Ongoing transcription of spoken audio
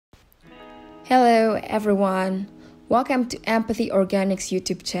Hello everyone, welcome to Empathy Organics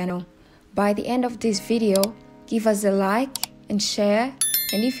YouTube channel. By the end of this video, give us a like and share,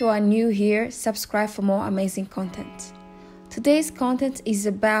 and if you are new here, subscribe for more amazing content. Today's content is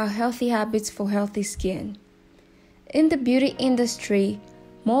about healthy habits for healthy skin. In the beauty industry,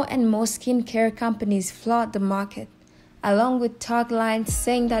 more and more skincare companies flood the market, along with taglines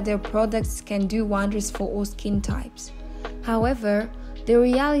saying that their products can do wonders for all skin types. However, the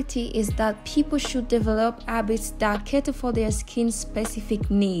reality is that people should develop habits that cater for their skin's specific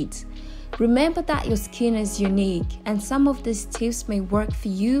needs. Remember that your skin is unique, and some of these tips may work for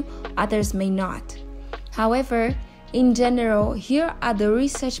you, others may not. However, in general, here are the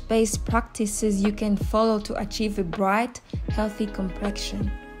research-based practices you can follow to achieve a bright, healthy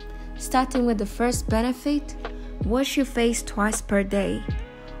complexion. Starting with the first benefit, wash your face twice per day.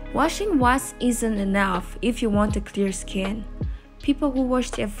 Washing once isn't enough if you want a clear skin. People who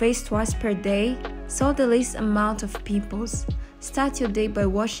wash their face twice per day saw the least amount of pimples. Start your day by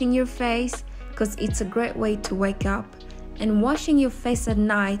washing your face because it's a great way to wake up. And washing your face at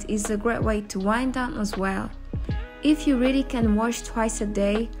night is a great way to wind down as well. If you really can wash twice a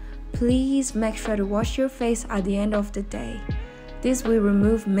day, please make sure to wash your face at the end of the day. This will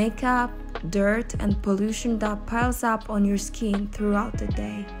remove makeup, dirt, and pollution that piles up on your skin throughout the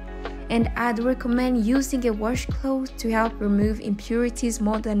day. And I'd recommend using a washcloth to help remove impurities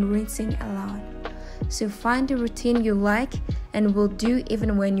more than rinsing alone. So find a routine you like and will do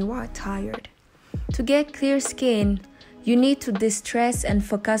even when you are tired. To get clear skin, you need to distress and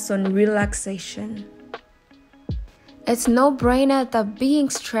focus on relaxation. It's no-brainer that being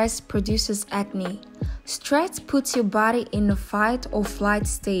stressed produces acne. Stress puts your body in a fight or flight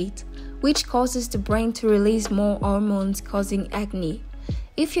state, which causes the brain to release more hormones causing acne.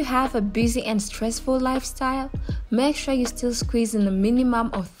 If you have a busy and stressful lifestyle, make sure you still squeeze in a minimum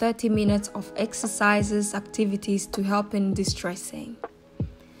of 30 minutes of exercises, activities to help in distressing.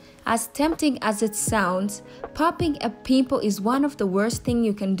 As tempting as it sounds, popping a pimple is one of the worst things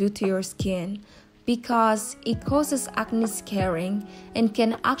you can do to your skin because it causes acne scarring and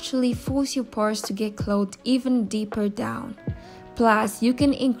can actually force your pores to get clogged even deeper down. Plus, you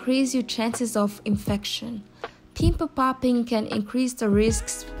can increase your chances of infection. Pimple popping can increase the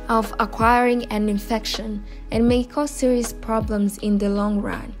risks of acquiring an infection and may cause serious problems in the long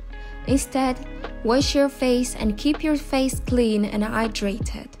run. Instead, wash your face and keep your face clean and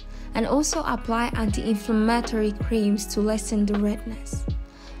hydrated, and also apply anti-inflammatory creams to lessen the redness.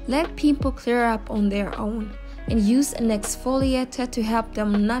 Let pimples clear up on their own, and use an exfoliator to help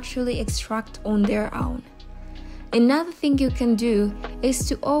them naturally extract on their own. Another thing you can do is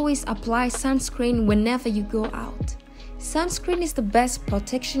to always apply sunscreen whenever you go out. Sunscreen is the best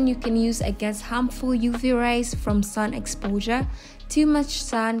protection you can use against harmful UV rays from sun exposure. Too much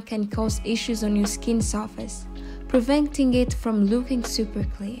sun can cause issues on your skin surface, preventing it from looking super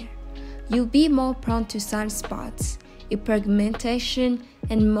clear. You'll be more prone to sunspots, hyperpigmentation,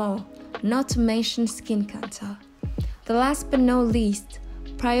 and more, not to mention skin cancer. The last but not least,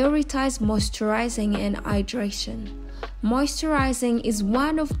 prioritize moisturizing and hydration. Moisturizing is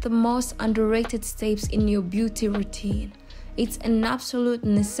one of the most underrated steps in your beauty routine. It's an absolute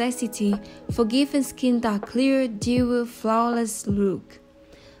necessity for giving skin that clear, dewy, flawless look.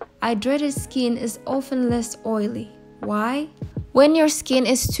 Hydrated skin is often less oily. Why? When your skin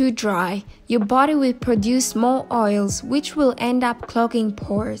is too dry, your body will produce more oils, which will end up clogging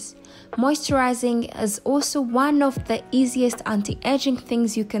pores. Moisturizing is also one of the easiest anti-aging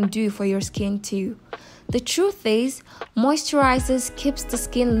things you can do for your skin too. The truth is, moisturizers keeps the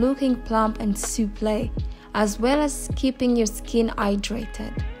skin looking plump and supple, as well as keeping your skin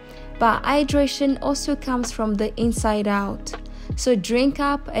hydrated. But hydration also comes from the inside out. So drink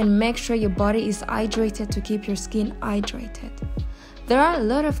up and make sure your body is hydrated to keep your skin hydrated. There are a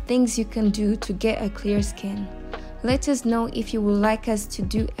lot of things you can do to get a clear skin. Let us know if you would like us to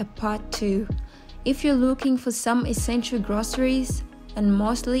do a part 2. If you're looking for some essential groceries and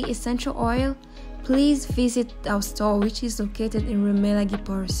mostly essential oil, please visit our store which is located in Remela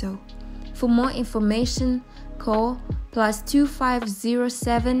Giporoso. For more information, call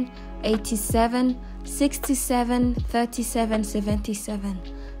 +2507 87 67 37 77.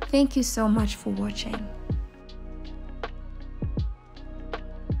 Thank you so much for watching.